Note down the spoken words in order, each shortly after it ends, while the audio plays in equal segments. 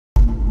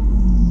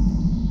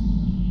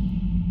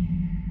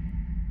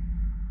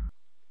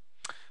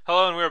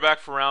Hello, and we're back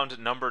for round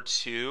number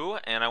 2,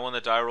 and I won the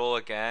die roll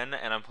again,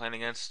 and I'm playing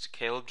against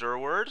Caleb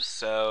Durward,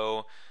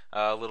 so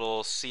a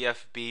little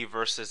CFB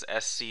versus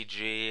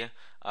SCG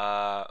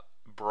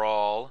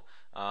brawl.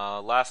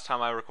 Last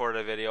time I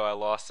recorded a video, I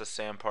lost to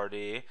Sam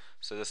Pardee,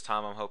 so this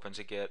time I'm hoping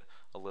to get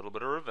a little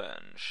bit of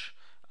revenge.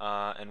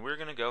 And we're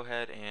going to go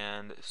ahead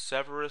and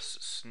Severus,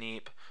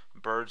 Sneep,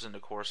 Birds into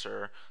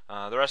Courser.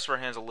 The rest of our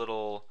hand's a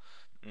little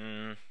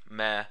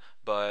meh,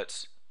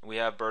 but we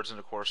have Birds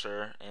into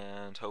Courser,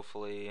 and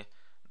hopefully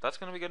that's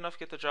going to be good enough to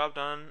get the job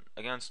done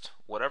against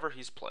whatever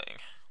he's playing,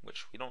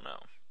 which we don't know.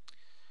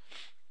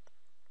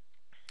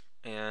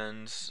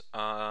 And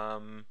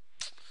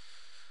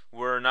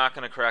we're not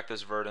going to crack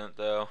this Verdant,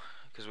 though,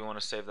 because we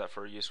want to save that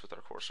for use with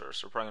our Courser.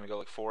 So we're probably going to go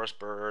like Forest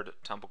Bird,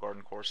 Temple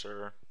Garden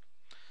Courser,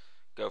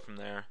 go from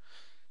there.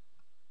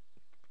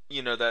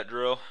 You know that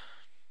drill.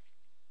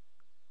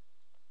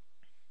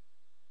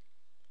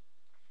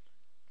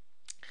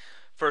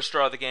 First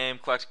draw of the game,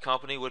 collected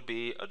company would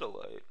be a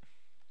delight.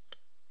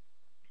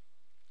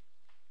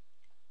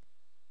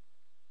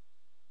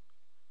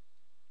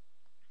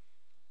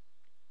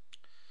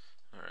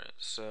 Alright,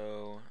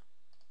 so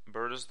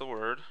bird is the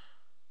word.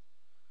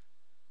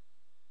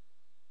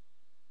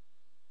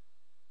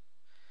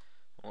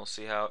 We'll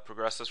see how it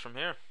progresses from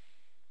here.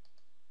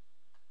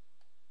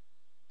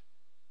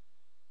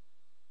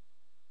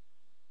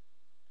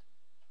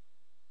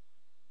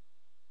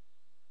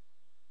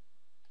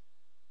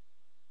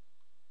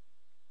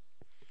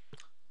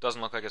 Doesn't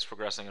look like it's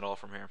progressing at all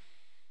from here.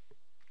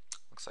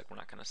 Looks like we're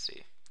not going to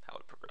see how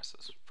it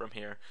progresses from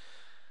here.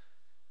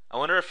 I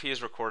wonder if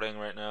he's recording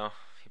right now.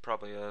 He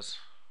probably is.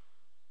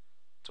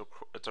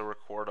 It's a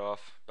record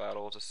off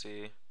battle to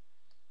see.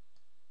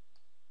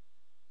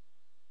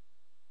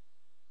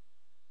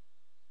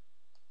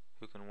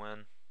 Who can win?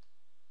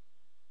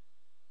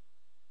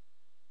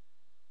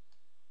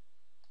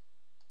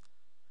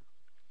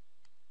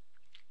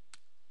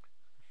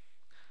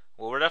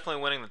 Well, we're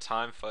definitely winning the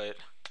time fight.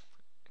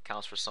 It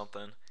counts for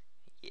something.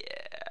 Yeah.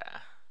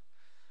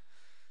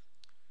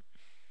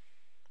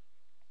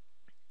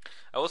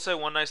 I will say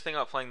one nice thing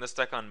about playing this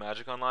deck on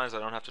Magic Online is I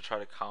don't have to try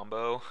to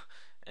combo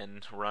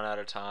and run out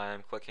of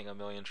time clicking a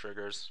million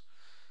triggers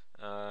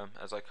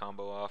as I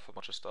combo off a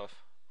bunch of stuff.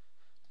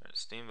 Alright,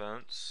 Steam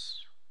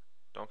Vents.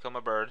 Don't kill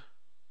my bird.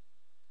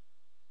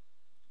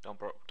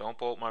 Don't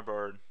bolt my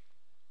bird.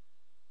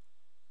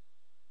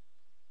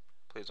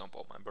 Please don't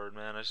bolt my bird,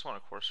 man. I just want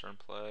a Courser in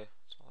play.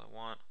 That's all I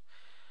want.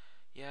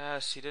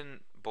 Yes, he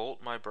didn't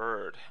bolt my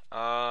bird.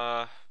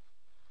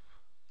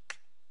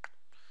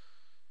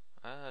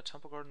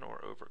 Temple Garden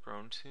or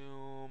Overgrown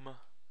Tomb. I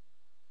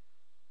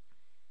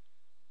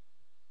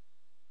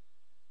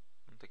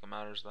don't think it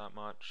matters that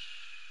much.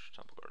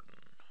 Temple Garden.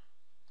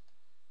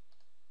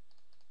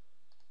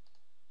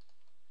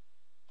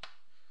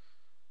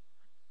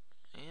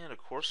 And a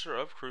Courser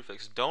of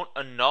Crewfix. Don't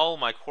annul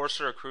my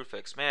Courser of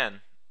Crewfix.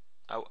 Man,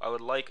 I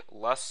would like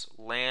less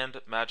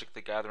land Magic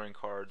the Gathering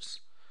cards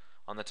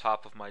on the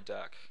top of my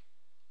deck.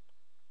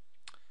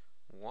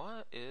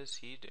 What is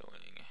he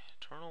doing?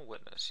 Eternal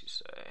Witness, you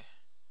say?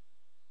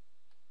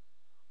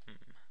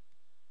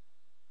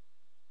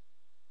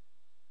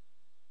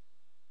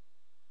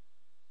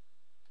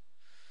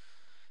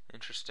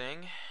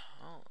 Interesting.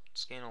 Oh,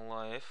 let's gain a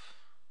life.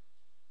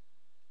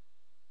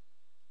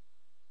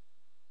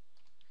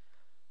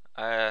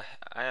 I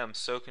am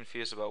so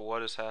confused about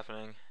what is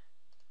happening.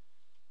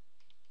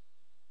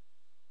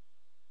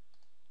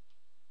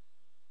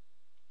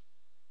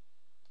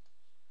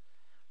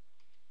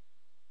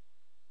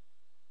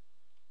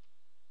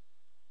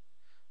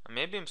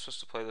 Maybe I'm supposed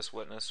to play this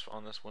Witness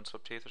on this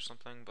Windswept Teeth or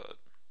something, but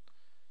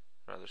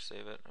I'd rather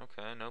save it.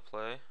 Okay, no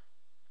play.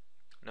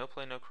 No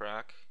play, no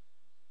crack.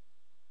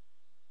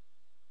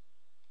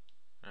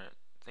 Alright,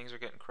 things are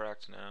getting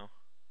cracked now.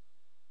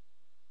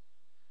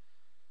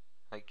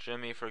 Like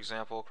Jimmy, for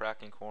example,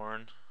 cracking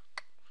corn.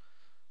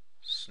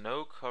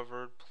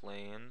 Snow-covered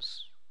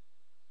plains.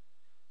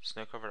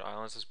 Snow-covered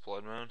islands is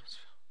Blood Moon.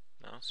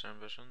 No, Serum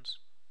Visions.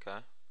 Okay.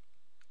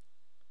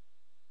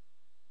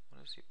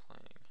 What is he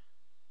playing?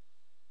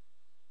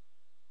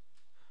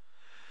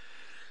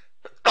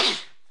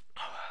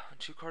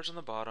 Two cards on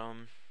the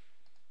bottom.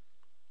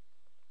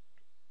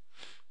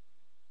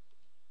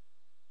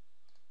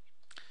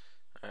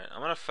 Alright,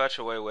 I'm gonna fetch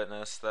away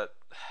Witness. That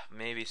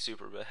may be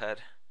super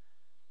bad.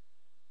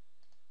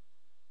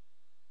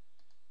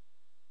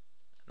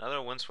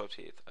 Another Windswept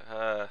Heath.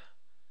 Can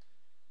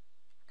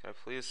I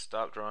please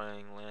stop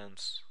drawing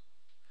lands?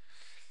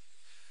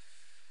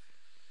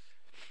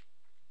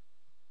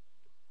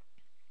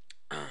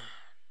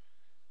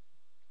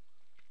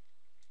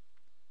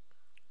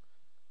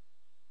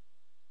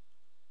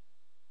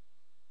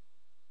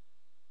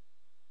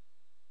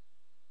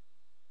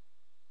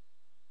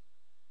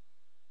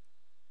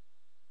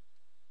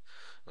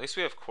 At least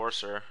we have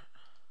Courser,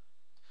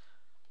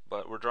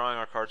 but we're drawing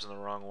our cards in the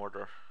wrong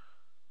order.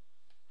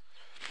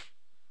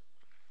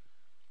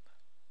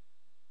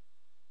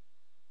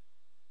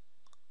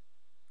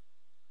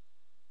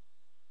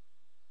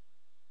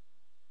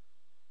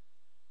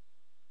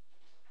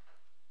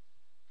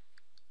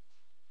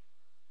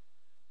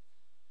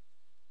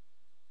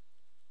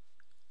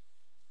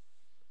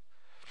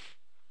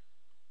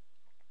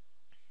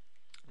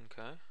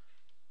 Okay.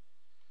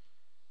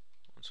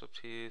 One swept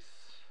teeth.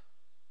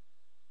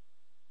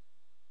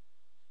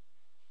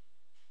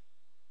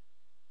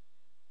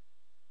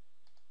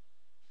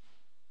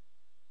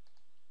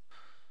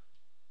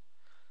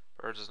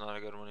 Birds is not a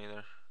good one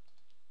either.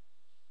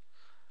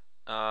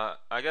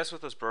 I guess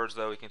with those birds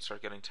though, we can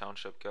start getting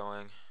township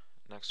going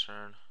next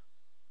turn.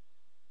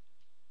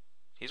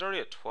 He's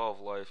already at 12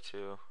 life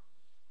too.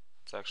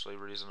 It's actually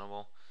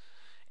reasonable.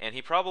 And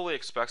he probably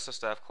expects us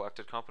to have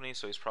collected company,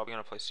 so he's probably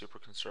going to play super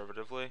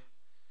conservatively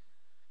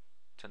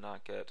to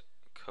not get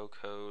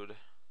Cocoed.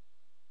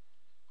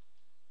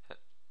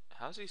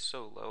 How's he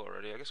so low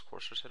already? I guess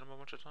Courser's hit him a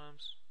bunch of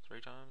times.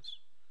 3 times.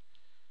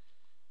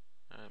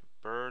 Alright,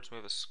 birds, we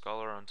have a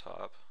Sculler on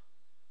top.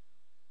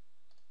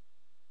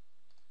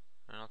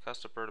 And I'll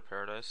cast a Bird of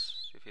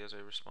Paradise, see if he has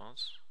a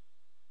response.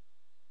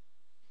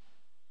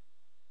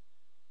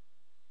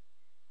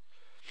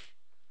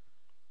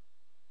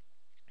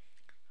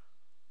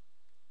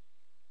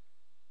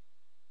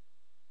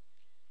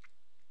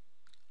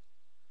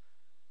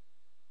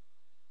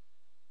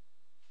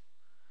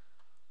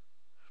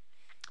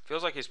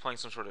 Feels like he's playing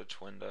some sort of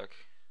twin deck.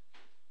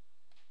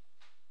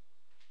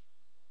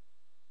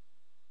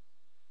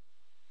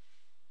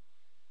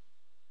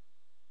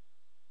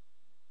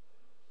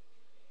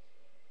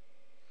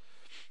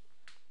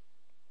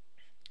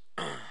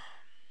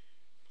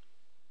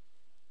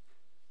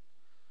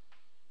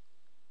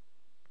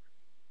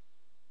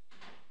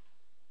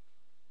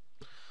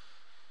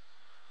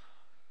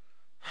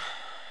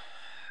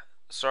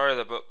 Sorry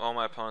that all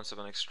my opponents have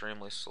been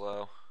extremely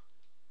slow.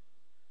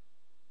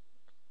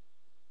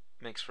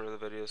 Makes for the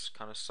videos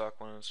kind of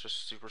suck when it's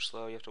just super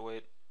slow. You have to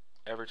wait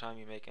every time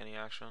you make any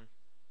action.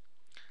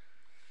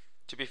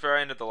 To be fair,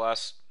 I ended the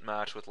last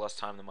match with less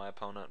time than my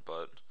opponent,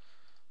 but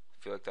I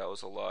feel like that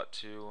was a lot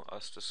to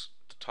us just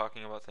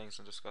talking about things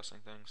and discussing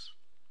things.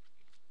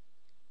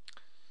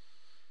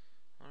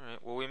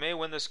 Alright, well we may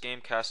win this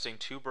game casting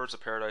 2 Birds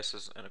of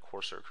Paradises and a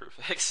Corsair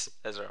Crucifix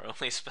as our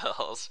only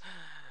spells.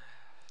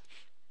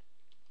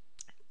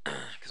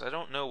 Because I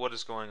don't know what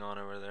is going on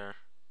over there.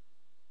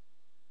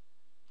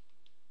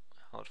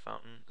 Hallowed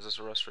Fountain. Is this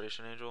a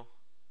Restoration Angel?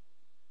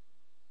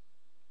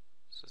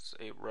 Is this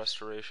a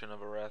Restoration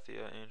of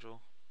Arathia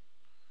Angel?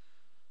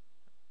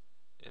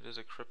 It is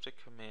a Cryptic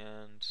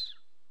Command.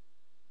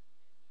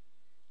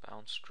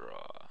 Bounce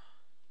Draw.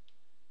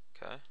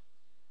 Okay.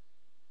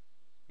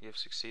 You have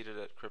succeeded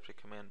at Cryptic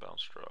Command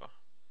Bounce Draw.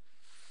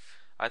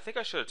 I think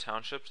I should have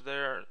Townshipped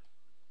there.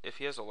 If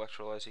he has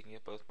Electrolyze, he can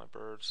get both my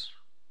birds.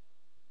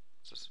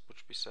 Which would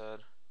be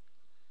sad.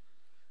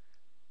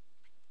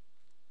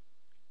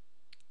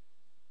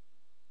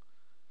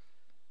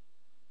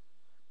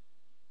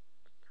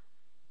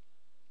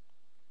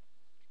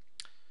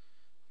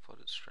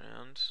 Flooded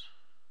Strand.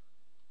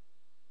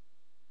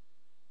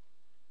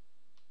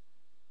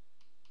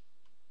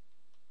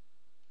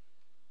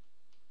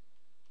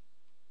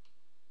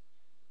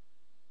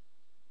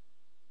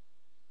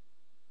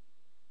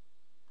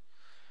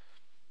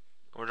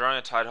 We're drawing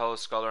a Tidehollow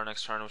Scholar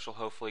next turn, which will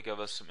hopefully give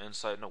us some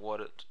insight into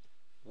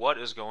what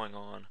is going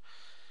on.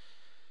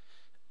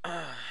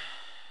 And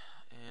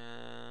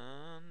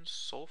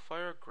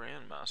Soulfire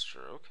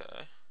Grandmaster,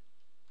 okay.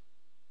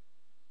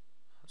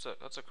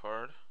 That's a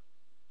card.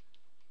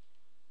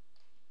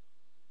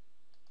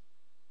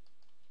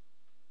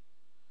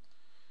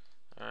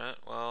 Alright,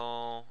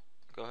 well,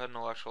 go ahead and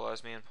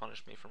electrolyze me and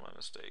punish me for my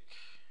mistake.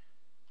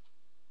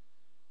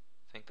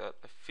 I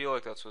feel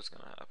like that's what's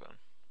gonna happen.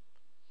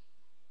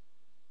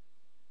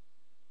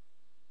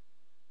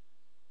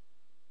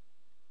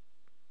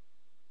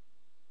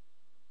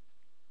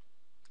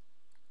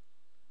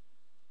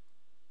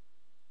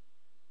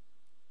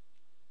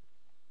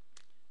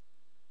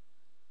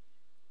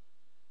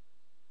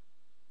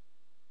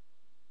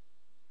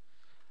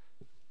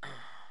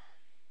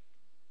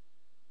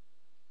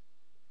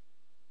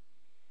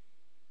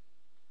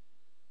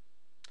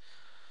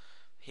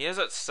 He is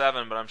at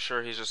 7, but I'm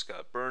sure he's just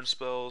got burn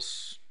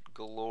spells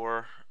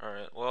galore.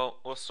 Alright, well,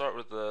 we'll start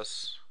with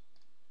this.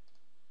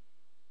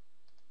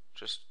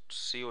 Just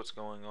see what's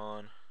going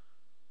on.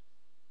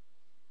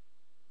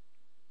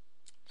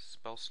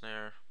 Spell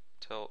Snare,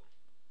 Tilt.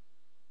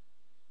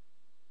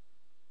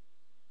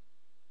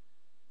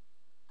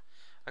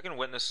 I can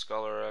Witness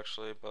Scholar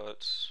actually,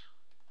 but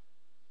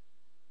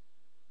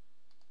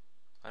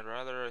I'd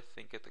rather, I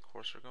think, get the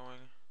Courser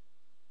going.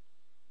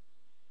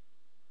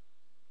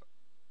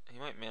 He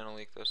might Mana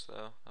Leak this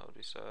though, that would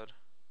be sad.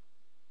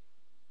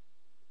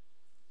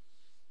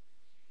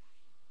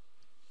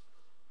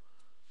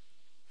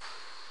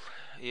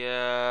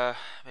 Yeah,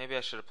 maybe I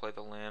should have played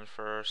the land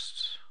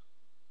first.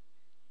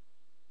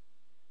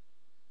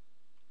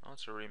 Oh,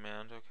 it's a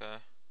remand, okay.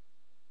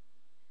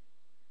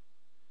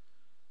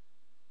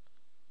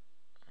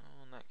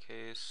 Well, in that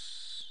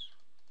case,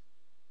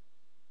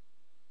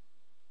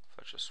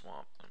 fetch a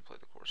swamp and play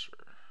the Courser.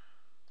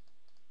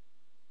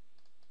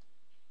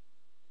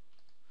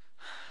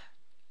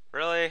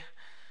 Really?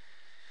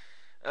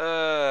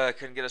 I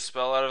couldn't get a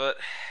spell out of it.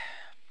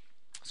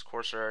 This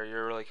Courser,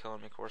 you're really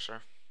killing me,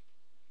 Courser.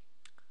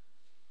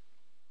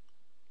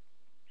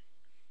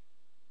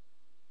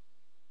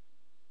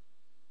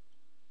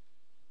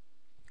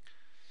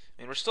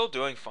 I mean, we're still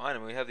doing fine. I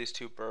mean, we have these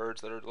two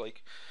birds that are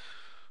like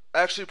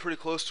actually pretty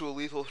close to a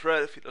lethal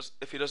threat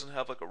if he doesn't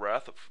have like a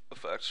wrath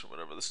effect or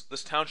whatever.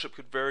 This township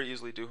could very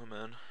easily do him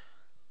in.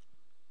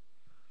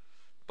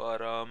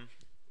 But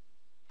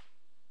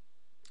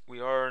we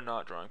are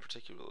not drawing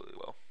particularly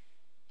well.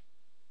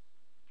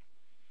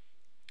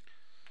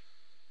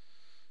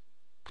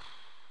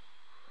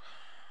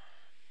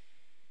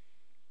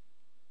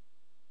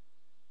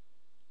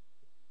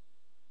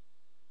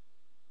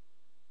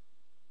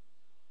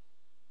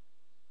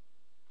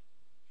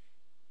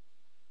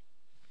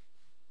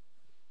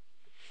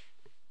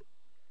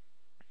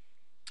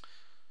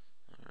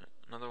 Alright,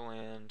 another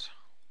land.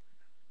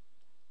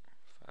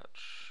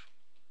 Fetch.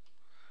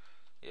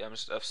 Yeah, I'm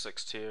just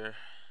F6 tier.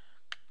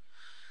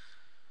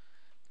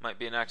 Might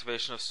be an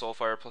activation of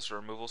Soulfire plus a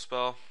removal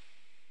spell.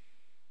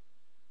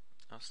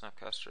 Oh,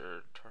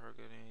 Snapcaster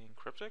targeting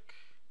Cryptic?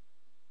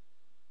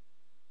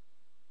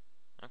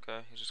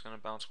 Okay, he's just gonna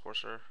bounce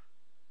Courser.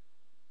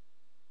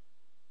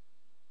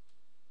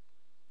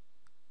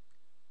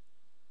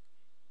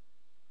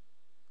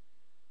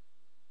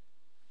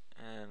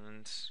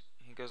 And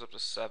he goes up to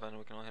 7,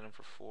 we can only hit him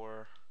for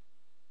 4.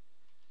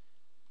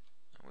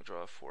 And we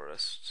draw a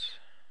Forest.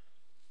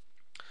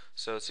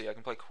 So let's see, I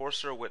can play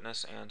Courser,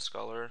 Witness, and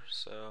Sculler,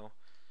 so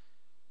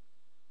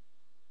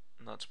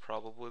that's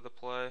probably the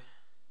play. If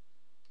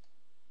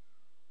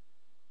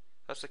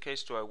that's the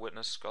case, do I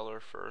Witness Sculler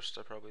first?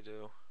 I probably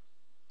do.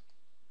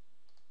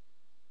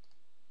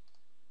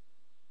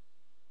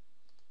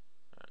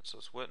 Alright, so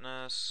it's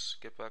Witness,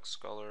 get back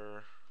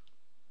Sculler,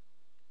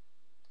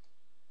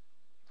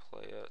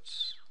 play it.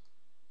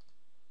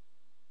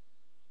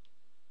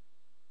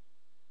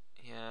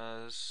 He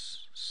has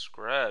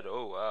Scred,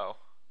 oh wow.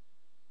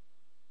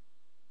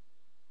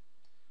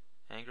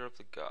 Anger of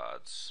the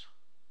Gods.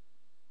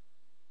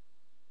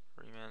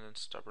 Remand and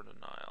Stubborn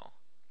Denial.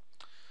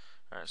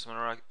 Alright, so I'm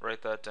going to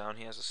write that down.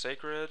 He has a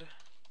Sacred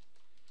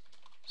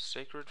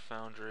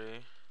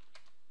Foundry,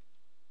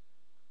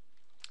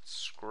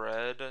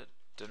 Scred,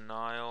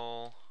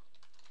 Denial,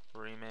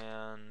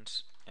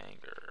 Remand,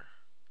 Anger.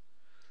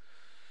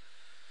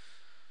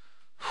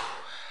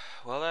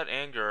 Well, that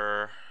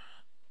Anger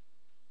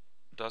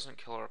doesn't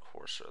kill our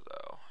Courser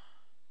though.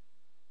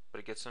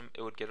 But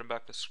it would get him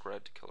back the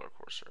Scred to kill our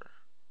Courser.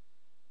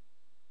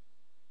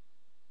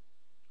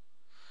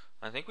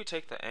 I think we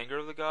take the Anger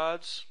of the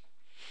Gods.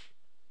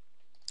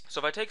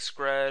 So if I take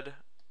Scred,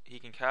 he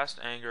can cast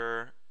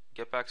Anger,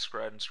 get back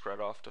Scred, and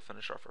Scred off to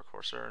finish off our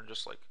Courser, and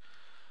just like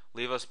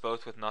leave us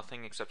both with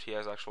nothing except he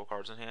has actual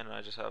cards in hand, and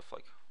I just have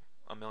like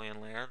a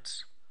million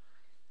lands.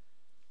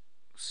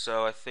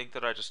 So I think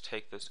that I just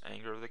take this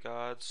Anger of the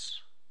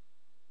Gods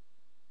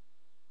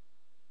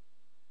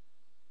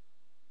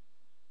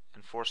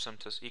and force him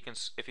to. He can,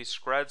 if he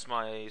Screds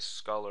my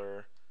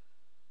Sculler,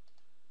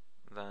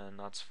 then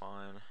that's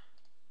fine.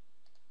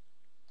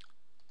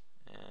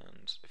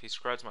 And if he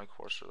Screds my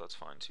Courser, that's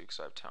fine too, because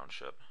I have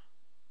Township.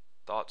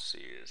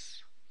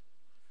 Thoughtseize.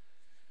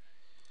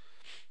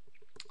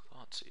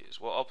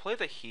 Well, I'll play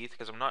the Heath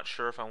because I'm not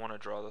sure if I want to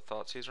draw the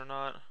Thoughtseize or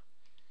not.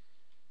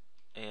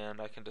 And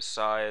I can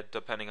decide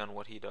depending on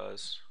what he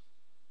does.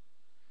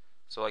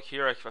 So like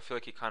here, I feel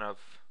like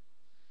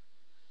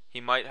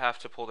he might have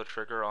to pull the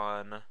trigger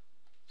on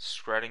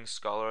Scredding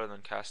Sculler and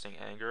then casting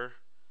Anger,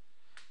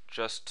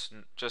 just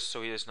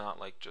so he is not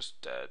like just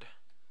dead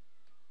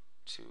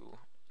to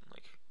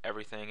like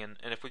everything. And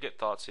if we get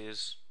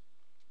Thoughtseize,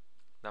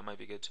 that might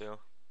be good too.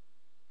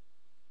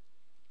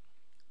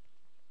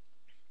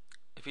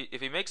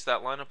 If he makes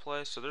that line of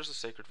play, so there's a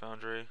Sacred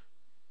Foundry.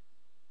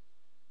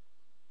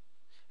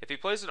 If he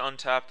plays it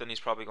untapped, then he's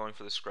probably going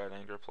for the Scred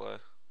Anger play.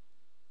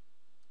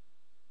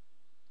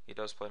 He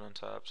does play it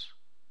untapped.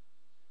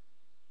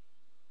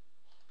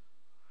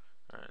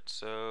 Alright,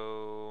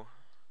 so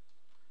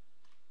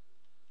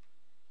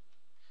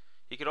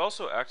he could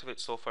also activate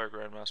Soulfire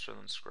Grandmaster and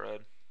then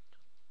Scred.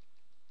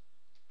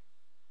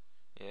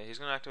 Yeah, he's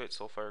gonna activate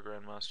Soulfire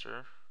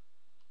Grandmaster.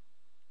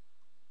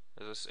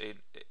 Is this a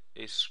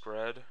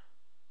Scred?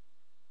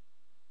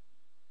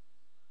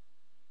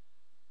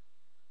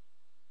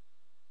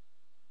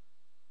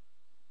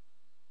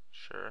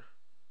 Sure.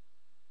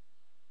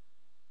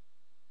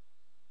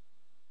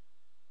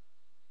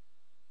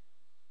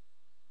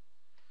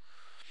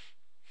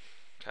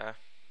 Okay.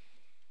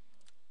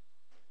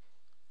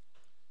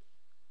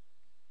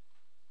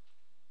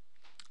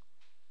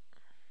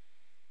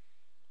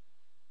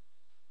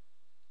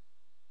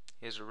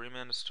 He has a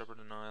Remand to Stubborn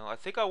Denial. I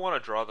think I want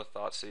to draw the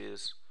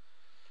Thoughtseize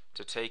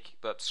to take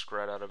that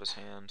Scred out of his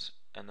hand,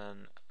 and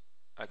then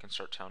I can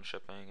start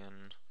townshipping,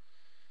 and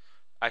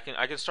I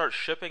can start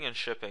shipping and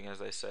shipping, as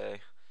they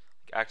say,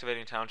 like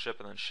activating township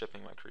and then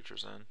shipping my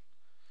creatures in.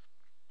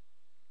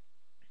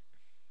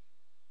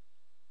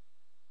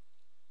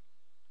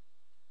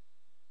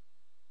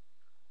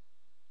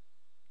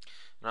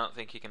 And I don't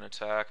think he can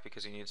attack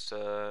because he needs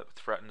to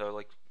threaten to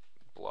like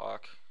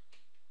block.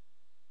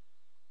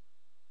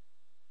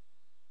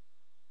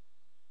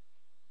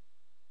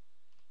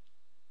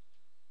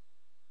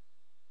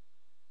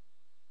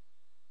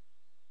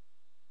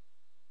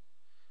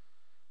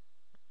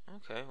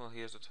 Okay, well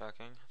he is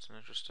attacking. That's an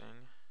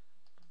interesting.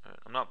 Alright,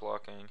 I'm not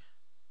blocking.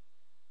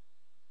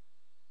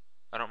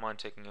 I don't mind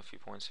taking a few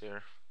points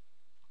here.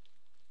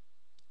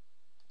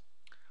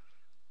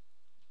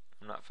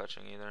 I'm not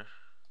fetching either.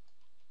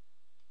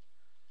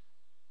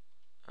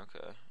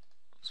 Okay,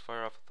 let's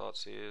fire off a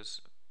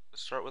Thoughtseize.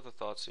 Start with a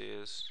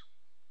Thoughtseize.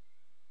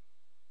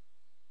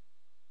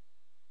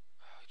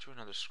 He drew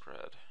another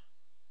Scred.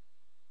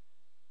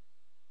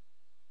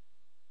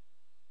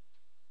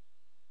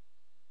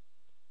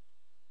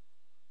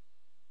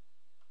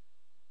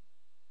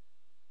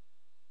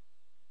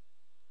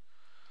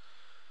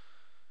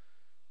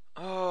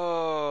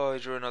 Oh, he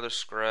drew another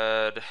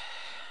Scred.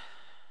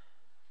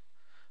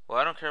 Well,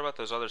 I don't care about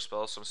those other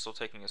spells, so I'm still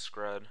taking a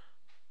Scred.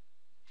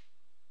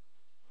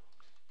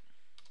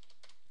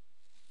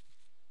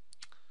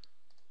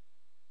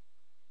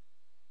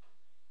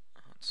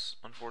 That's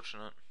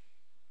unfortunate.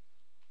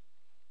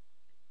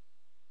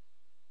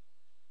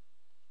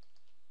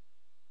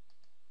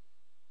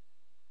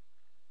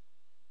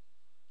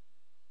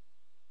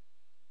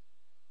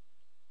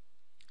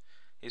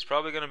 He's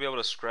probably going to be able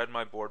to Scred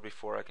my board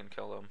before I can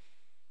kill him.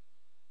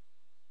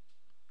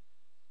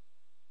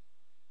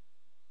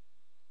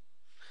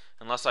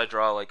 Unless I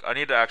draw, like, I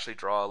need to actually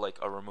draw, like,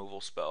 a removal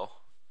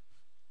spell.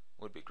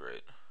 Would be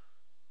great.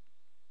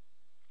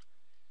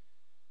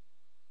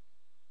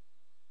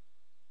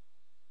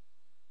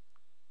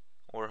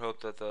 Or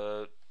hope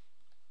that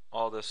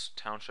all this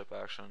township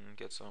action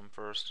gets him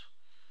first.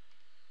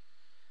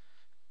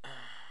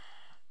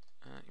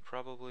 He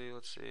probably,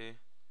 let's see.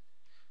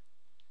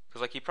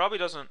 Because, like, he probably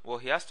doesn't, well,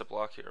 he has to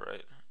block here,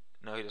 right?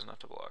 No, he doesn't have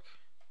to block.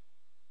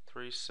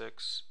 3,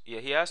 6.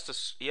 Yeah, he has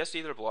to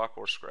either block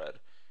or Scred.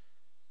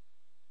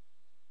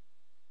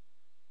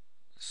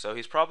 So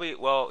he's probably,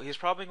 well, he's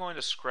probably going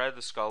to Scred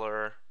the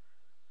Sculler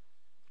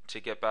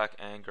to get back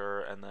anger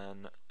and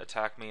then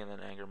attack me and then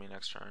anger me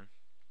next turn.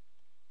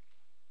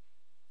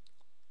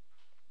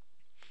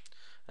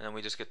 And then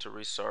we just get to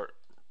restart,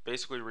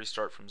 basically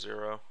restart from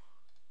 0.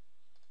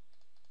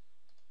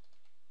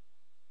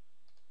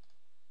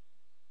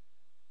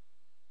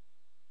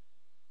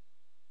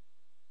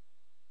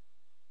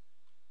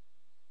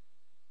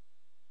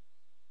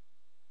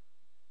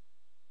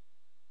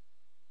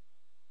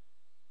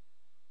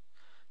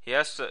 He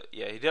has to,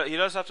 yeah, he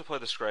does have to play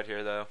the Scred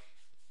here though,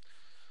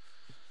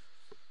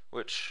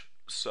 which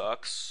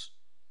sucks.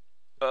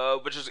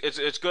 Which is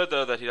it's good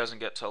though that he doesn't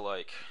get to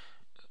like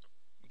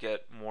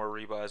get more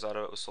rebuys out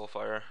of it with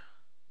Soulfire.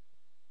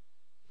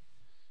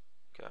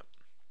 Okay.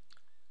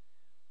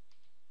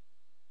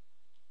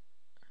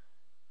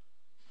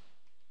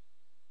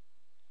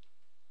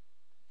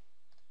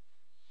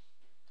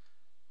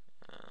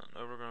 And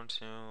Overgrown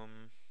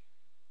Tomb.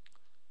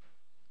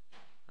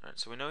 Alright,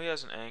 so we know he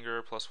has an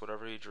Anger plus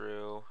whatever he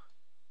drew.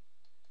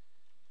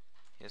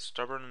 He has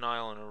Stubborn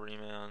Denial and a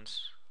Remand.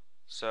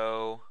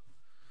 So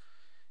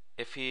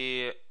if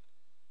he,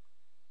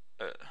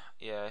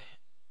 yeah,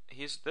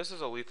 this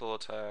is a lethal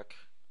attack.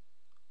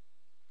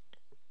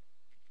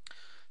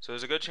 So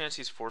there's a good chance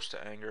he's forced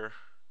to Anger,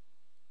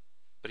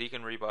 but he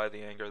can rebuy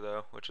the Anger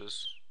though, which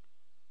is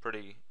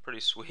pretty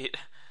sweet.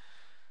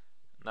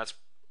 And that's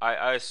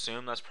I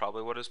assume that's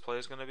probably what his play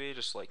is going to be,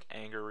 just like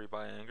Anger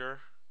rebuy Anger.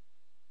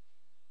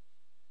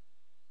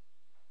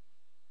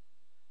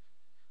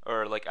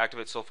 Or like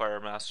activate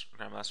Soulfire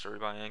Grandmaster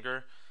rebuy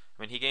Anger.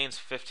 I mean, he gains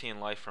 15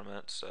 life from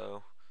it,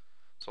 so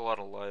it's a lot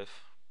of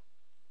life.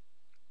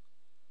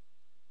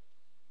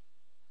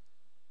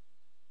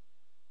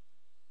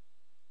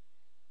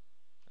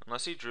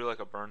 Unless he drew like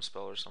a burn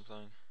spell or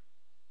something.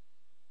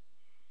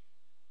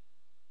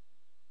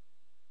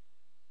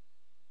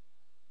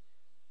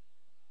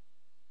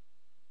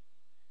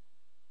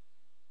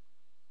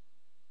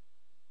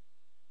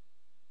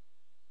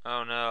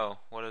 Oh no,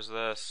 what is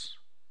this?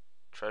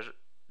 Treasure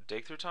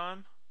dig through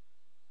time?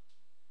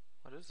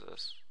 What is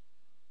this?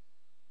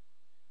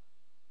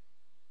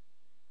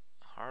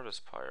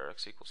 Harvest Pyre,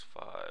 X equals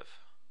 5.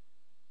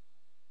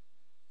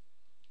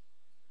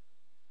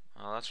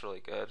 Oh, that's really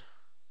good.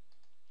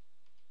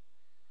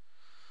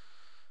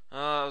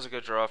 Oh, that was a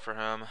good draw for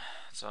him.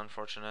 It's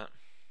unfortunate.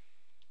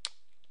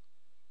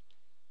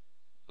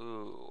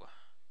 Ooh.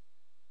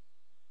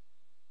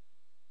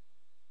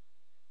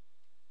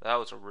 That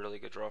was a really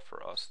good draw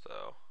for us,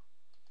 though.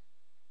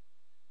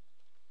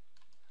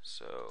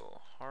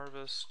 So,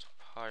 Harvest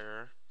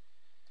Pyre.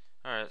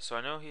 Alright, so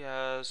I know he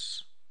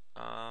has...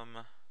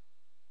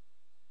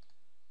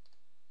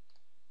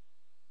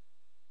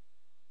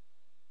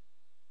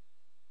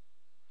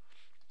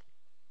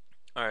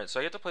 Alright, so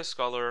I get to play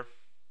Scholar.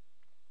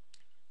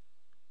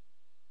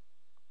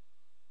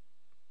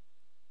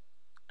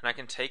 And I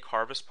can take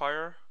Harvest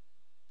Pyre.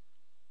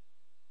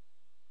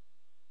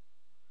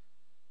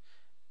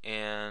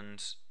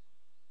 And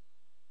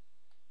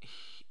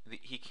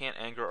he can't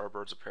anger our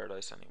Birds of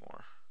Paradise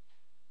anymore.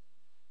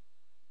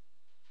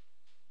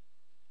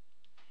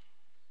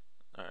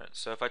 Alright,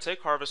 so if I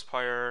take Harvest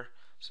Pyre,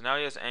 so now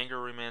he has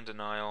Anger, Remand,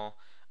 Denial.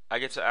 I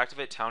get to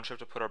activate Township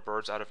to put our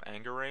birds out of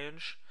anger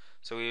range.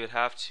 So we would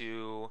have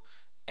to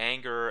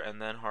Anger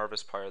and then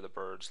Harvest Pyre the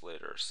birds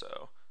later.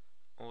 So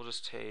we'll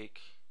just take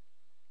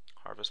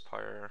Harvest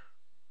Pyre,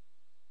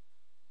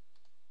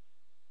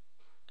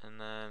 and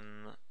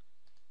then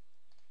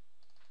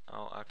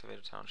I'll activate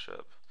a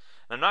township.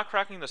 And I'm not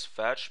cracking this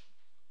fetch.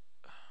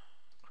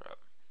 Crap.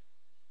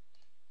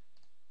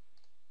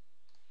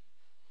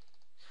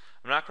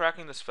 I'm not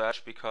cracking this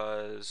fetch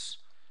because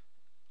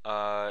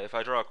if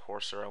I draw a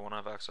Courser, I won't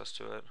have access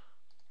to it.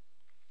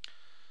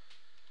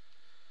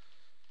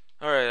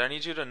 Alright, I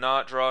need you to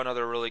not draw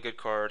another really good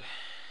card.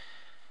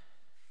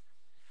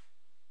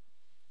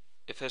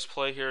 If his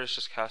play here is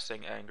just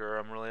casting Anger,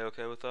 I'm really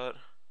okay with that.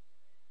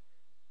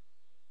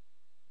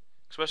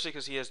 Especially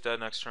because he has dead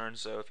next turn,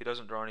 so if he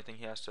doesn't draw anything,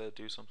 he has to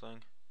do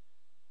something.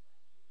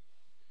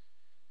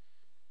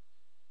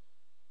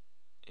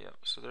 Yep,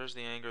 so there's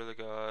the Anger of the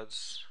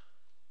Gods.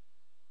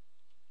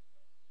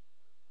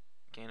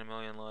 Gain a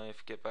million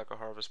life, get back a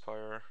Harvest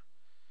Pyre.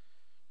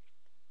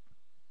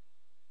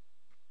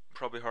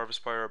 Probably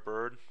Harvest Pyre a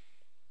bird.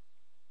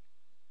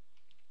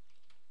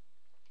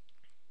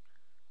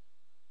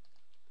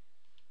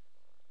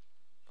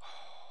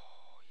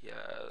 Oh,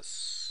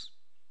 yes.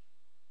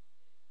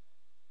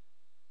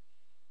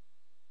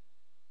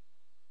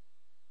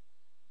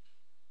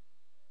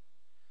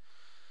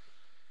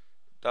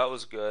 That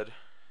was good.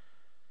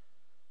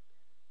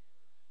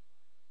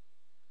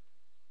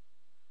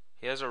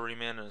 He has a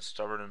Remand and a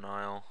Stubborn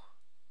Denial.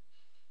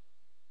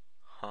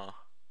 Huh.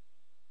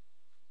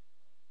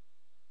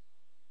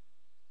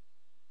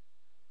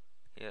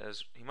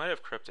 He might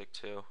have Cryptic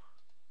too.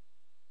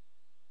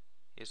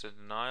 He has a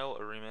Denial,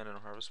 a Remand, and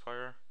a Harvest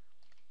Pyre.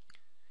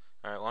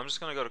 Alright, well I'm just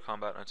gonna go to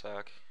combat and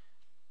attack.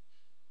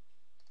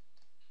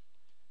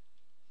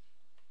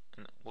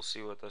 And we'll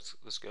see what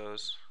this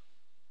goes.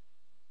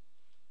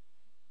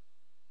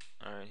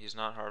 Alright, he's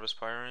not Harvest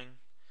Pyring.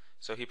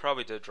 So he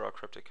probably did draw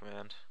Cryptic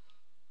Command.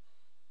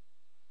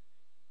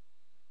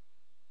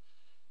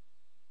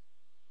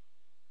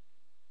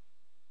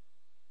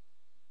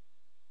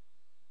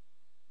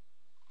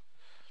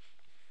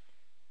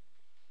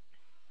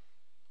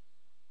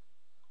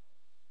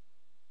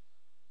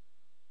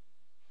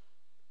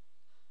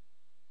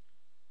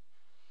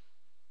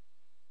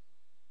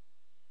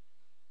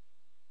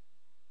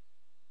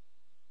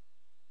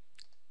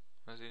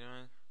 What is he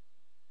doing?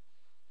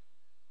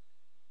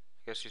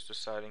 I guess he's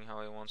deciding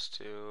how he wants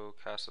to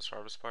cast this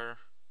Harvest Pyre.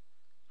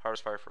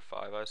 Harvest Pyre for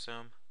 5, I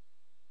assume.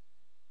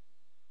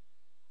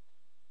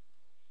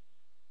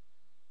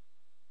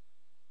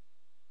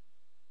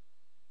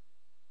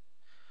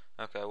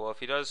 Okay, well if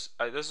he does,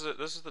 this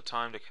is the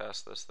time to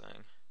cast this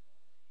thing.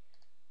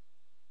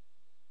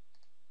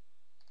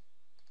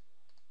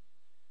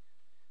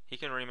 He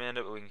can remand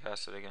it, but we can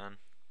cast it again.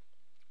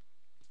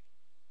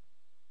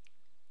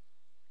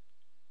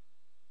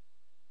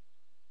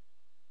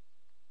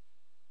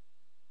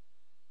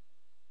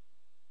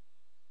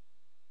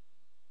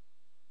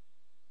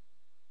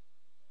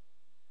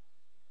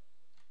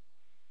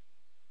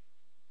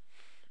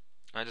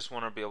 I just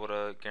want to be able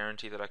to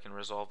guarantee that I can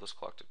resolve this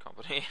Collected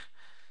Company.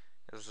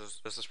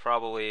 This is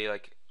probably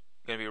like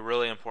going to be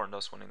really important to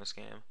us winning this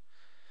game.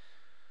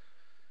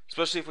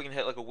 Especially if we can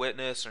hit like a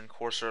Witness and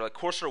Courser. Like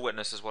Courser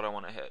Witness is what I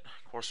want to hit.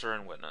 Courser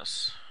and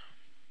Witness.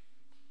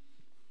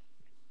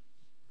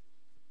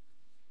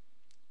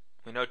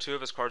 We know 2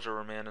 of his cards are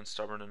Remand and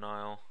Stubborn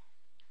Denial.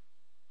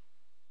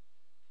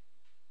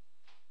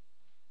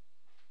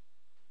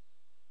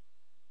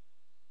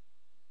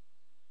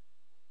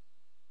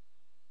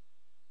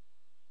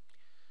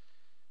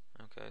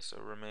 Okay, so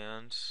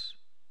Remand.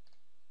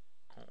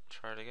 I'll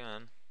try it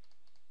again.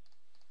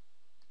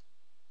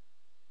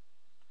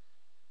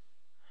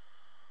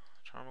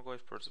 Tarmogoyf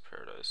Birds of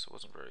Paradise. It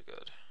wasn't very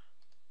good.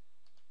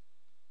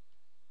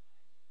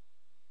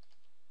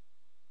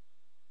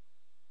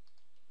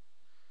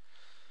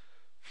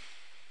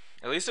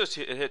 At least it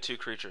hit 2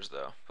 creatures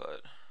though.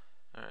 But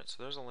alright,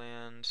 so there's a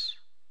land.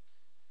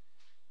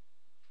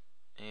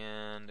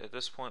 And at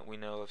this point we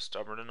know if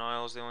Stubborn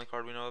Denial is the only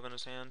card we know of in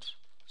his hand.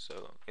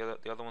 So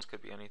the other ones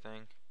could be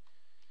anything.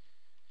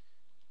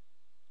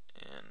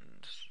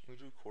 And we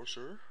do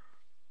Courser.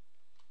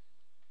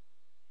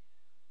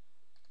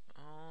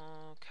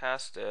 I'll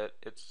cast it.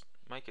 It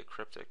might get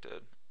Cryptic,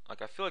 dude.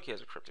 Like I feel like he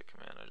has a Cryptic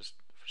command. I just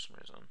for some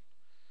reason.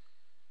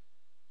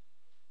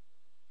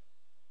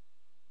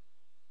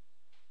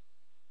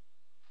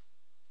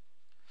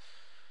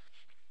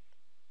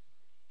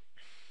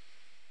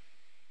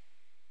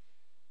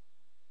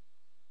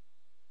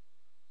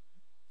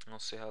 We'll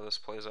see how this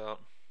plays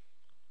out.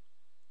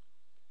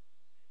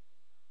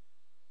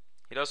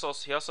 He also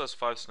has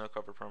 5 snow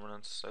cover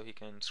permanents, so he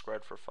can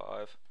spread for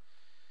 5.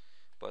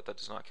 But that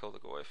does not kill the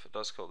Goyf. It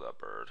does kill that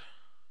bird.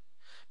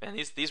 Man,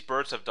 these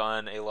birds have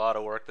done a lot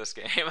of work this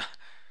game.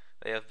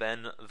 They have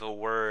been the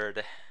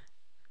word.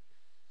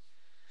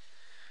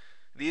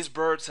 These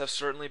birds have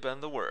certainly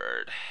been the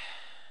word.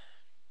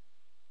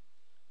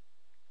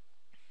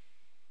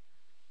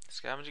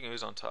 Scavenging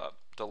Ooze on top.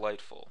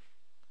 Delightful.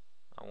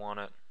 I want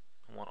it.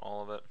 I want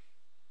all of it.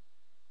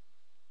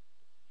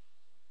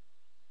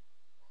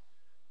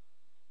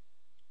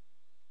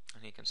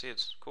 And he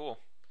concedes. Cool.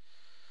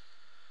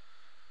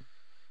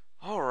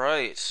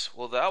 Alright.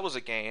 Well, that was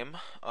a game.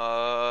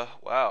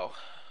 Wow.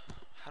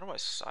 How do I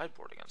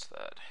sideboard against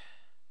that?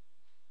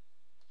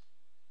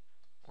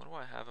 What do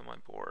I have in my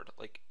board?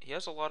 Like, he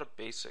has a lot of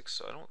basics,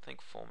 so I don't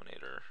think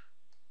Fulminator.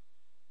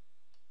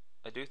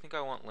 I do think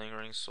I want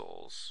Lingering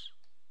Souls.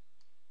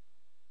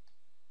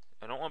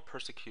 I don't want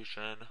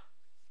Persecution.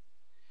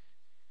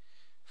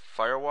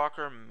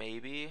 Firewalker,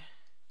 maybe.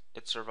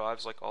 It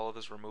survives like all of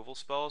his removal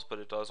spells, but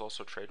it does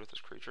also trade with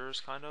his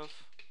creatures, kind of.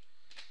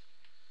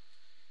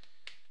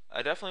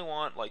 I definitely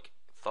want like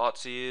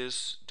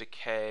Thoughtseize,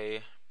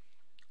 Decay.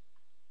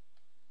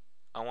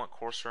 I want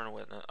Courser and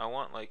Witness. I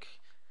want like,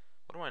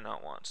 what do I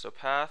not want? So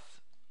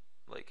Path,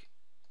 like,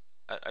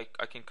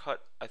 I can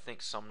cut I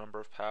think some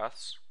number of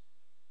paths.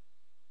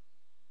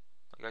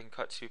 Like I can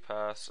cut 2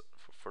 paths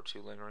for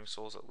 2 Lingering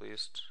Souls at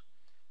least.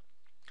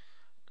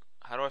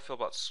 How do I feel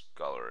about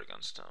Sculler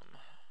against him?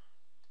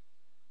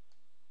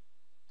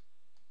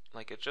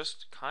 Like it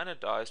just kind of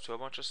dies to a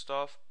bunch of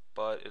stuff,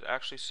 but it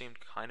actually seemed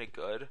kind of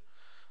good.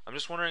 I'm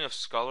just wondering if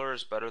Sculler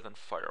is better than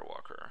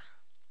Firewalker.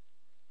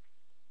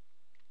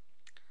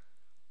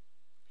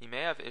 He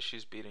may have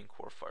issues beating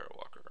core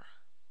Firewalker.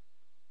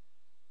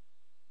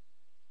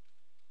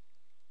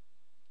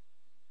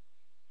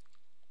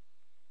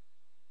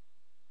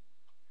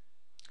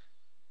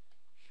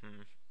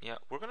 Yeah,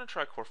 we're gonna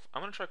try core.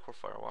 I'm gonna try core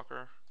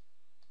Firewalker.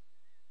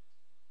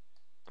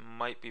 It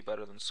might be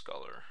better than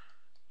Sculler.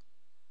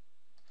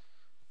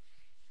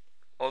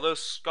 Although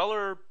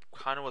Sculler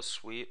kind of was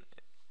sweet,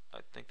 I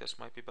think this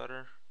might be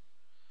better.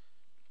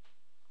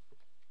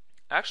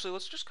 Actually,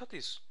 let's just cut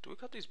these. Do we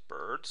cut these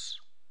birds?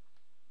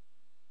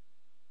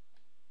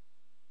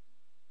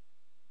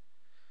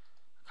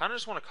 I kind of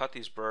just want to cut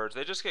these birds.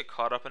 They just get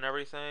caught up in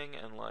everything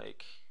and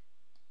like.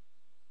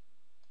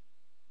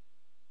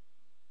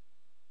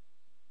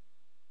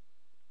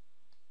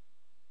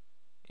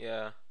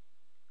 Yeah.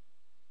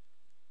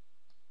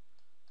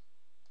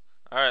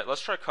 Alright,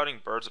 let's try cutting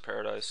Birds of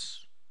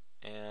Paradise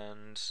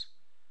and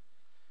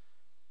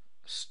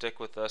stick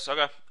with this.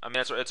 Okay, I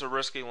mean it's a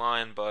risky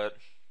line, but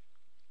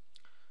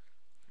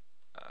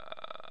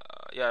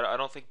yeah, I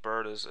don't think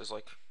Bird is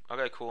like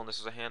okay, cool. And this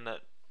is a hand that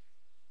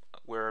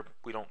where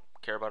we don't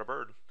care about a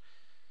bird,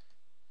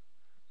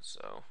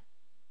 so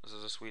this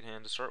is a sweet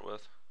hand to start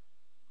with.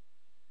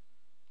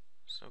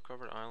 Snow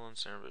Covered Island,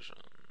 Sand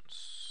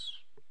Visions.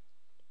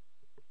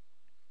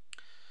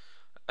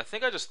 I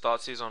think I just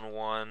Thoughtseize on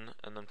one,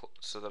 and then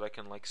so that I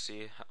can like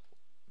see,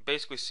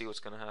 basically see what's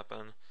gonna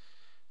happen.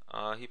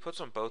 He puts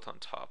them both on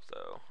top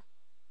though.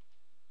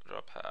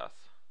 Draw path.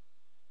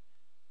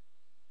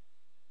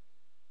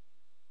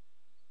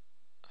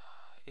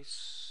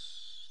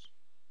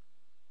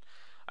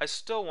 I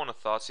still want to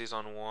Thoughtseize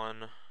on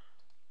one.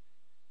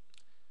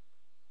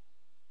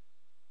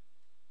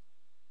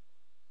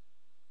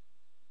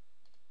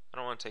 I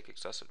don't want to take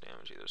excessive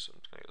damage either, so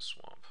I'm just gonna get a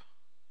Swamp.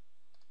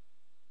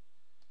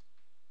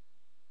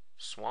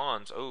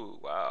 Swans. Oh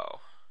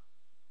wow.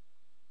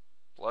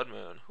 Blood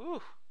Moon.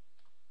 Whew.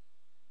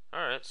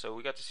 Alright, so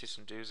we got to see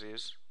some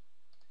doozies.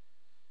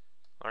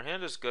 Our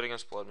hand is good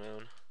against Blood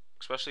Moon,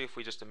 especially if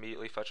we just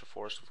immediately fetch a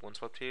forest with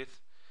Windswept Heath.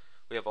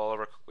 We have all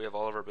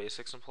of our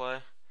basics in play.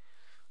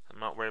 I'm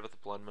not worried about the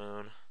Blood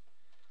Moon.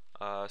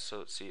 So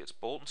let's see, it's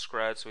Bolt and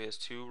Scred, so he has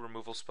 2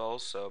 removal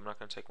spells, so I'm not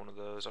going to take one of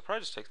those. I'll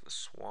probably just take the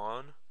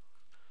Swan.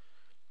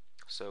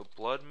 So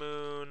Blood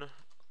Moon,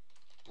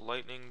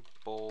 Lightning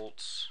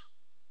Bolt,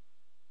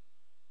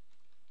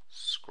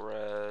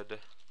 Scred.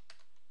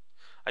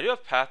 I do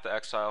have Path to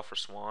Exile for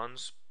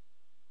Swans,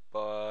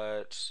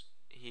 but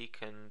he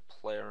can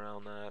play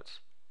around that.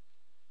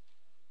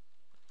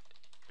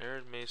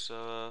 Arid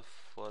Mesa,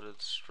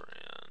 Flooded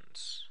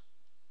Strands.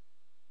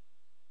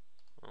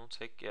 I'll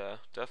take, yeah,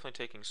 definitely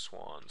taking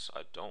Swans.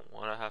 I don't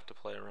want to have to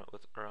play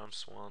around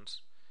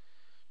Swans.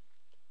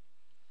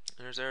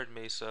 There's Arid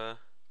Mesa,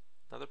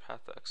 another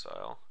Path to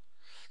Exile.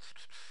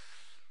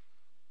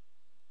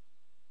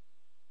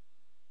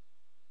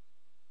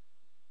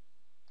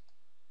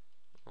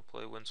 I'll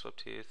play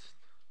Windswept Heath.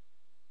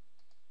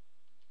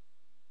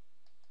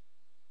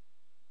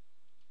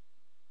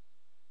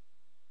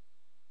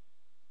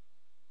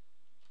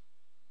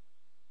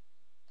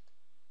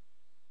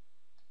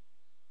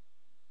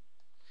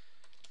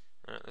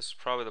 Alright, this is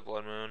probably the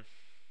Blood Moon.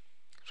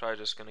 Probably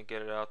just gonna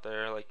get it out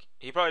there. Like,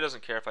 he probably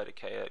doesn't care if I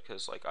decay it,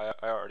 because like I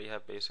already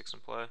have basics in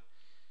play.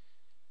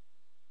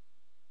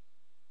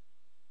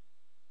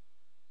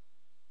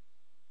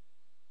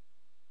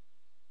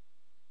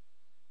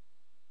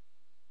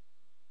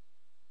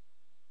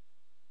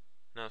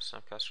 No,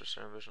 Snapcaster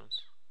Serum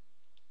Visions.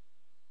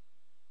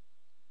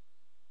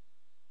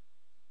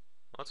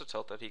 Well, that's a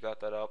tilt that he got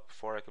that out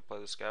before I could play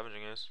the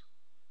Scavenging Ace.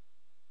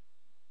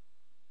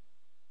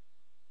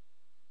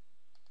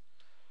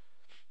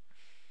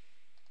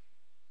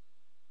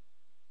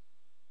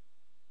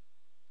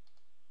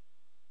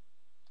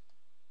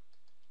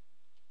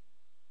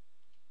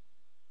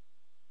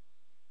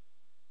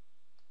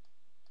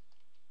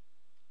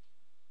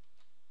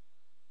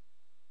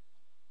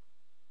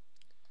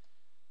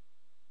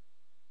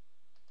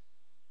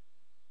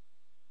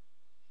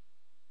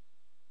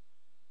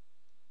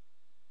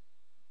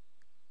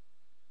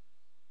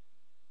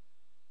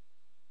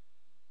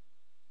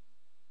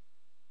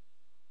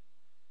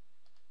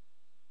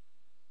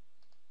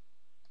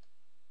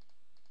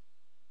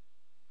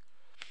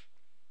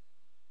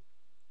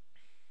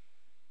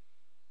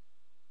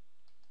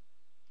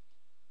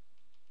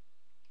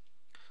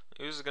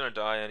 is gonna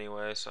die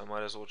anyway, so I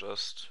might as well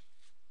just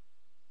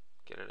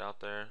get it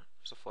out there.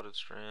 There's a flooded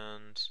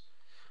strand.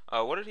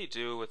 What did he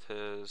do with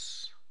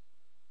his?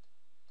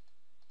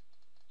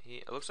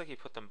 It looks like he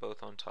put them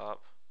both on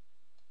top.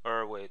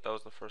 Or wait, that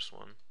was the first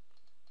one.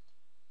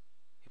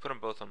 He put them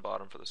both on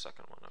bottom for the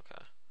second one.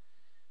 Okay.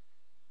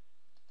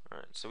 All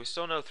right. So we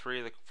still know 3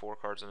 of the 4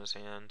 cards in his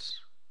hands.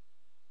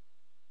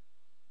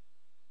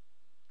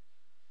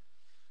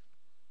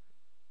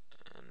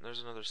 And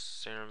there's another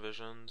Serum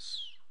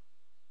Visions.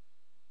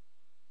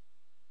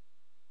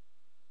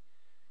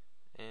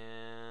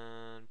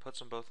 And puts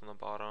them both on the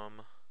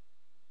bottom.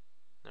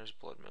 There's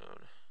Blood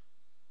Moon.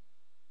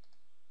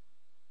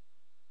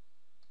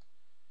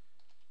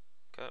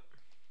 Okay.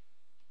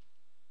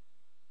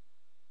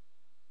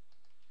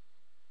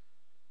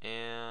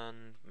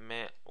 And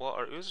man, well,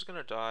 our Ooze is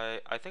gonna die.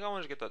 I think I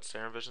want to get that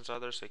Serum Visions out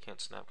of there so he can't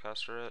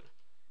Snapcaster it.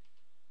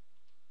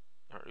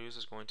 Our Ooze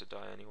is going to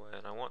die anyway,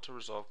 and I want to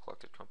resolve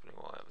Collected Company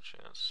while I have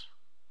a chance.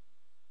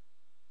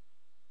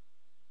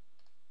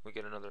 We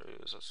get another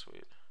Ooze, that's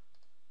sweet.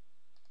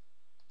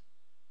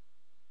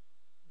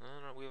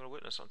 And we have a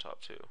Witness on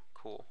top too.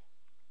 Cool.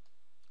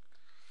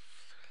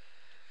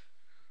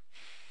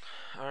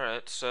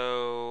 Alright,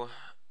 so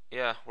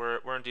yeah, we're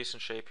in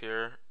decent shape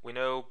here. We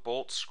know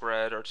Bolt,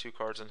 Scred are 2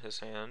 cards in his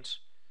hand,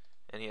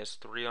 and he has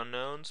 3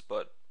 unknowns,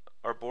 but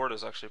our board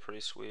is actually pretty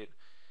sweet.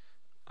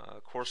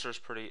 Courser's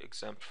pretty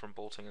exempt from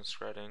bolting and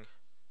Scredding.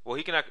 Well,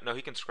 he can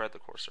he can Scred the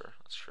Courser,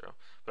 that's true.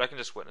 But I can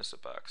just Witness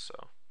it back,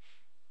 so.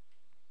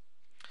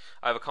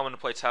 I have a come into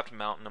play tapped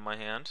Mountain in my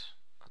hand.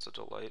 That's a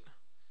delight.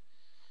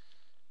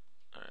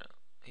 Alright.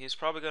 He's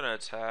probably gonna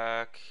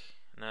attack.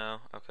 No?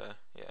 Okay,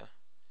 yeah.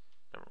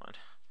 Never mind.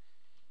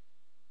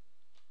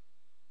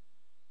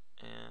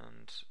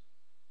 And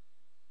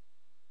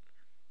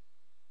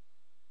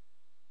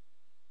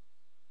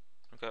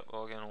okay,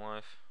 well, again,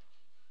 life.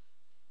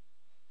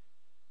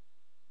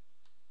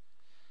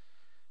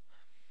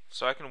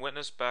 So I can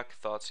Witness back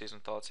Thoughtseize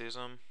and Thoughtseize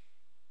him.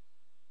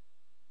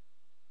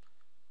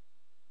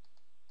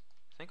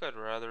 I think I'd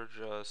rather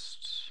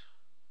just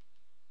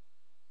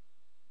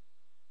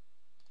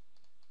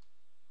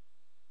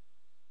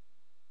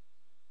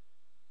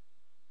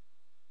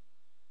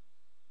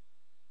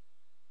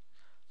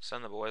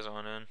send the boys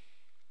on in.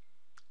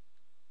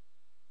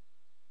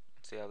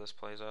 See how this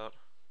plays out.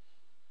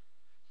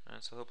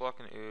 Alright, so he'll block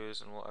an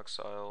Ooze and we'll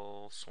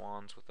exile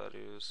Swans with that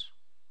Ooze.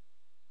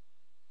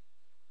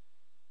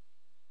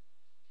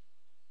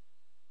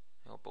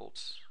 He'll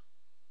Bolts.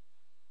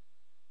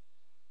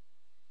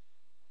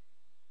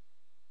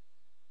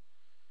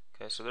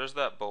 Okay, so there's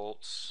that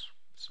Bolts.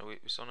 So we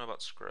still know about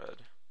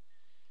Scred.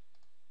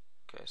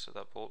 Okay, so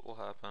that Bolt will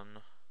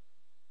happen.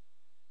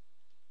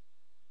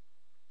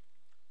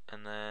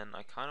 And then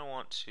I kind of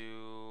want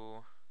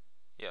to...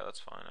 Yeah, that's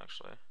fine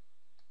actually.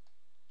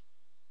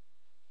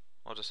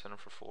 I'll just hit him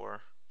for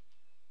 4.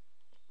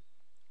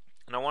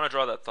 And I want to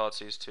draw that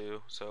Thoughtseize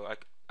too, so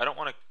I don't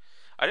want to...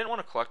 I didn't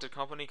want to Collected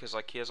Company because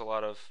like he has a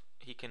lot of...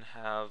 He can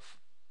have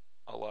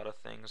a lot of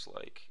things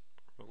like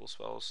removal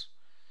spells.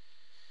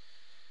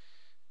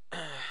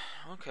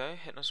 Okay,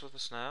 hitting us with a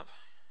snap.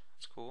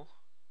 That's cool.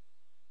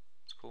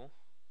 That's cool.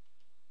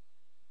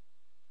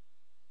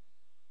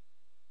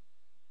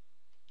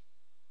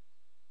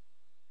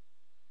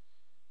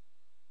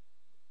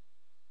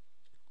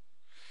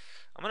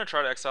 I'm gonna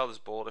try to exile this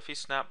Bolt. If he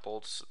snap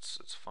bolts,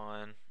 it's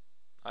fine.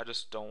 I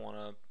just don't want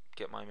to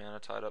get my mana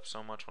tied up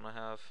so much when I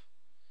have.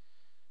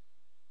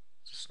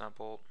 Just snap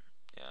bolt.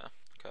 Yeah,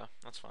 okay,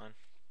 that's fine.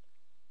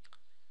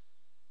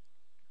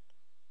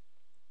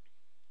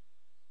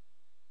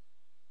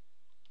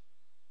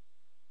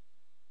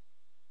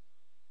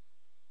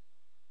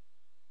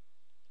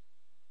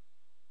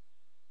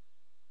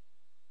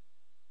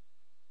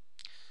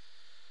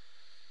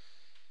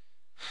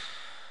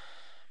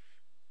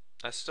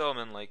 I still am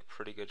in like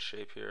pretty good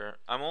shape here.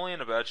 I'm only in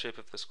a bad shape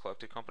if this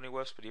Collected Company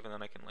whiffs, but even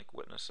then I can like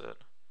Witness it.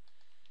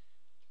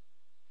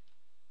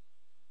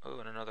 Oh,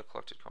 and another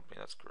Collected Company,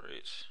 that's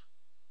great.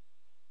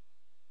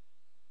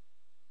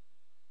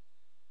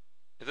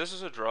 If this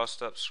is a draw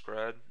step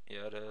Scred,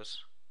 yeah it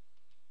is.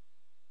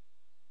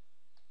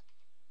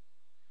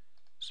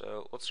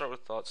 So let's start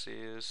with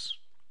Thoughtseize.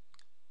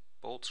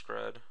 Bolt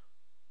Scred.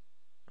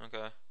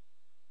 Okay.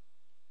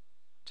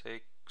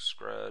 Take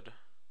Scred.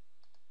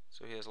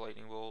 So he has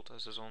Lightning Bolt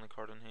as his only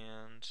card in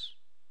hand.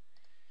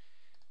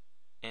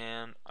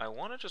 And I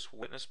want to just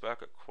Witness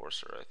back a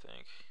Courser, I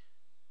think.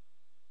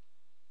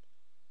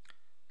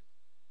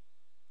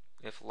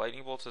 If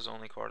Lightning Bolt's his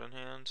only card in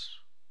hand,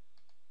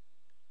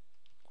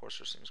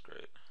 Courser seems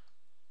great.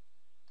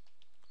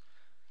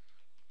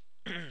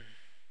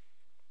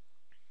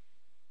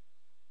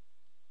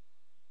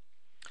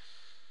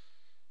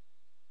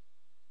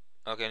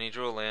 Okay, and he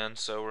drew a land,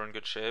 so we're in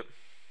good shape.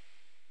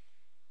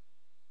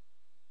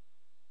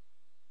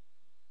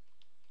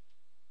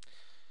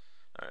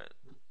 Alright.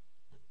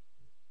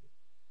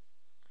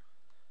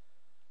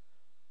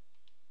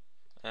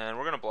 And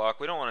we're gonna block.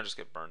 We don't want to just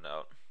get burned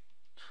out.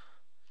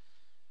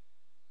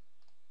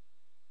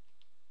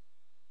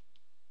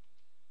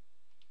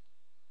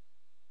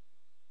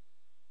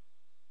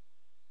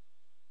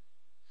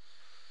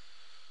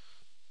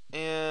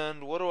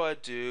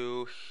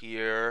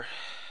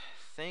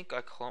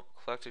 think I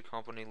collected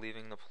company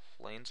leaving the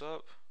planes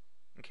up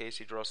in case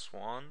he draws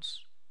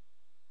swans.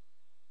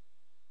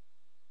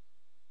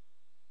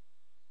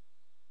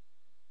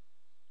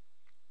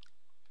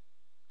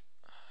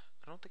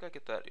 I don't think I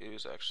get that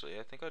ooze actually.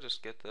 I think I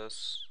just get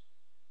this.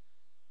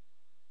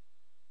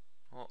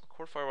 Well,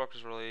 Court Firewalker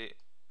is really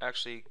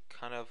actually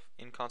kind of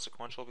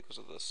inconsequential because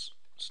of this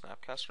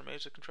Snapcaster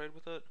Mage that can trade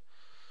with it.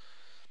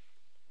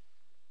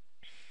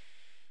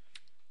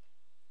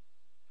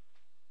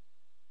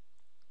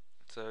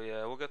 So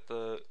yeah, we'll get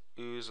the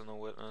ooze and the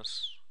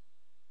witness.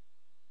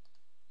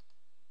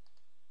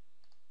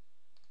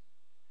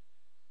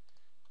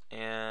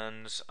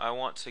 And I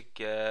want to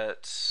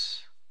get...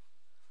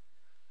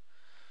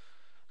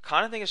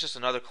 kind of think it's just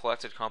another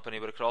collected company,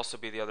 but it could also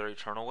be the other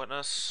Eternal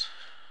Witness.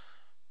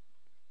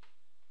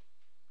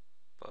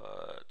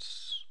 But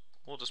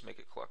we'll just make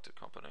it collected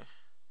company.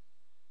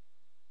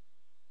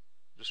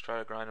 Just try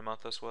to grind him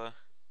out this way.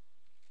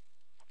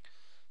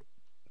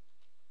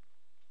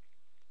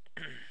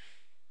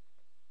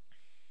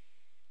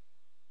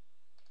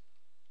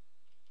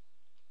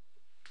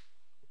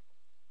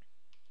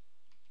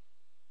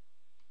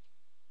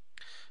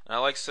 And I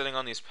like sitting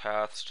on these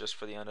paths just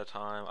for the end of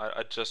time.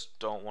 I just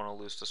don't want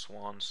to lose to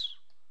swans.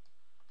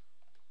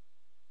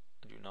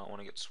 I do not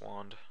want to get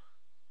swanned.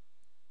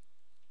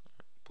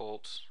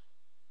 Bolt.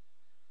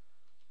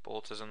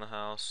 Bolt is in the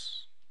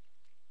house.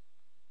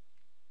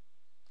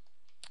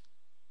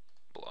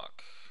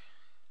 Block.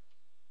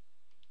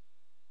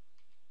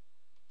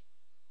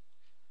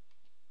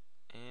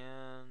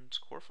 And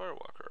Core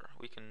Firewalker.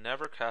 We can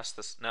never cast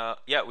this. No,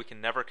 yeah, we can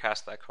never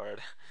cast that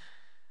card.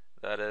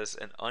 That is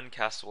an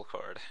uncastable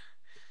card.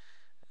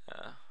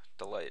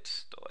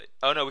 Delight.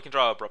 Oh no, we can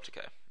draw Abrupt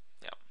Decay.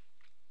 Yeah.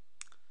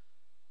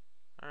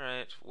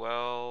 Alright,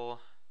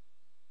 well...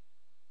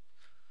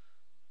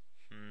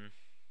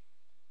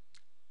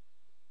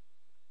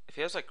 If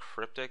he has like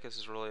Cryptic, this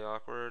is really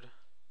awkward.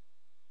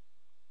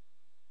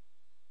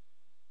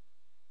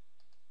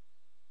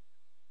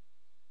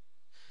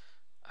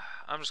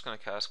 I'm just gonna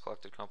cast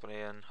Collected Company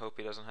and hope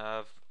he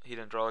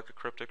didn't draw like a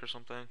Cryptic or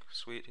something.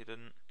 Sweet, he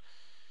didn't.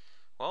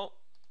 Well,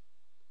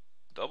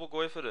 double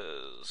Goyf it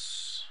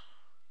is.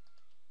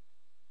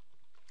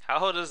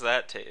 How does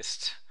that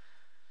taste?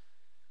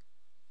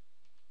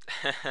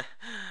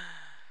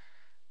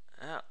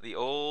 Yeah, the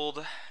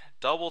old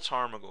double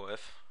Tarmogoyf.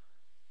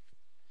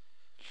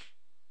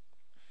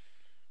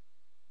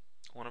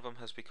 One of them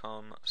has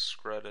become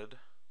Scredded.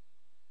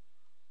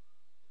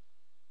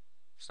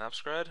 Snap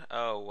Scred?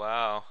 Oh,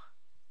 wow.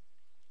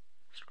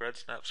 Scred,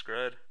 snap,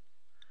 Scred.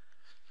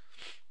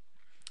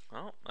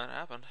 Well, that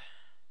happened.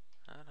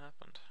 That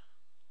happened.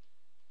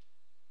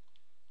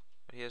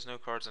 But he has no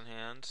cards in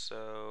hand,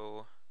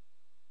 so...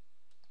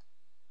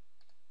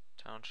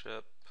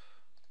 Township.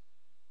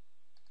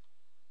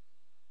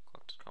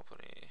 Collected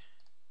Company.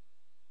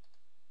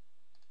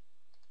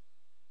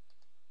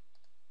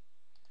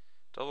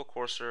 Double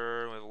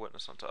Courser, we have a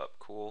Witness on top.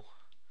 Cool.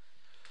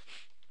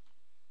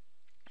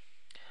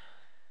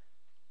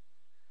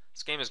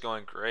 This game is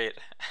going great.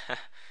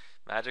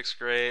 Magic's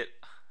great.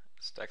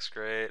 This deck's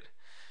great.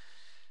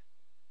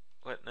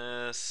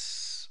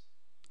 Witness.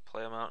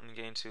 Play a mountain,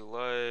 gain 2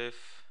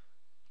 life.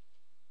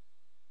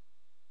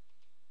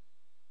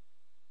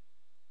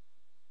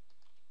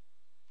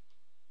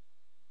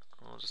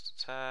 I'll just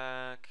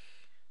attack.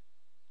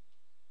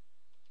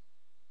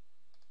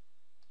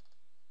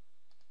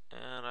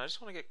 And I just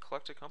want to get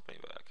Collected Company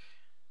back.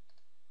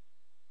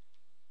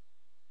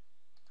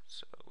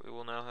 So we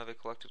will now have a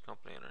Collected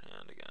Company in our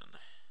hand again.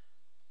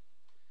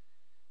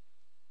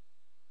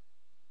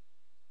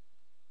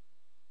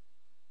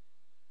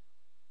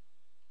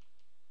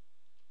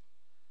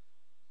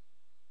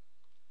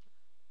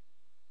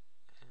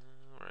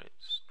 Alright,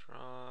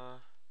 draw.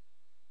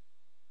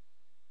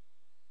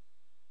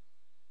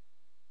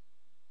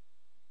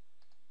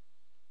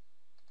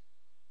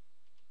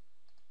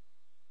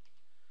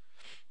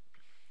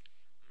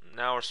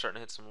 Now we're starting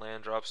to hit some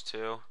land drops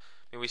too.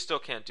 I mean, we still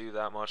can't do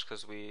that much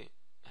because we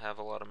have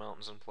a lot of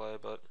mountains in play,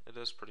 but it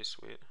is pretty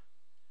sweet.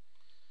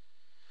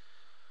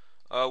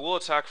 We'll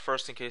attack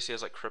first in case he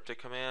has like Cryptic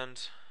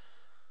Command.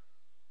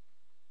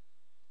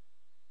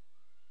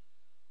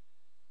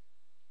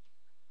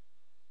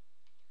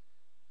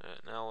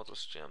 Alright, now we'll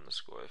just jam the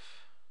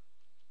Goyf.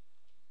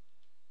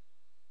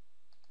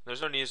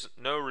 There's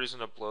no reason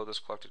to blow this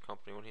Collected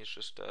Company when he's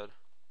just dead.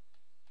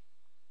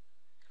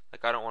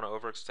 Like, I don't want to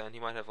overextend.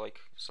 He might have like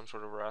some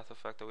sort of wrath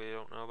effect that we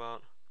don't know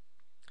about.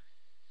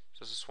 So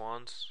this is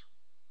Swans.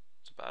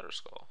 It's a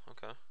Batterskull.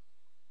 Okay.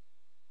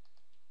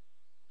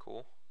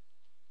 Cool.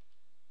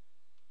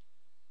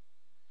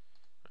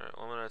 Alright,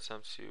 well, I'm going to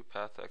attempt to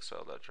Path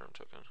Exile that Germ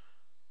token.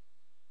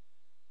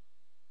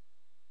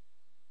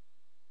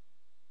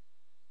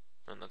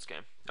 And that's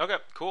game. Okay,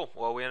 cool.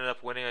 Well, we ended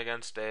up winning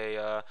against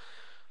a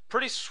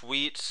pretty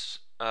sweet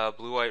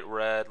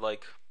blue-white-red,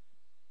 like,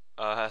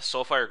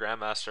 Soulfire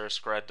Grandmaster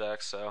Scred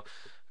deck, so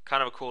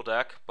kind of a cool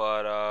deck,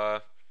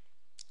 but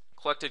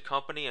Collected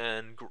Company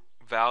and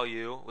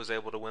Value was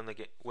able to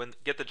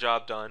get the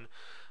job done.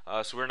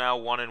 So we're now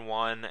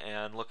 1-1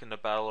 and looking to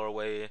battle our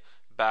way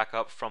back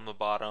up from the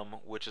bottom,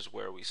 which is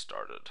where we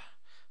started.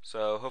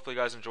 So hopefully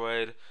you guys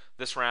enjoyed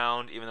this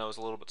round, even though it was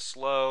a little bit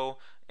slow,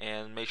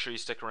 and make sure you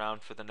stick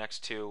around for the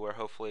next two, where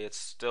hopefully it's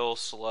still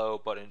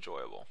slow but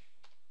enjoyable.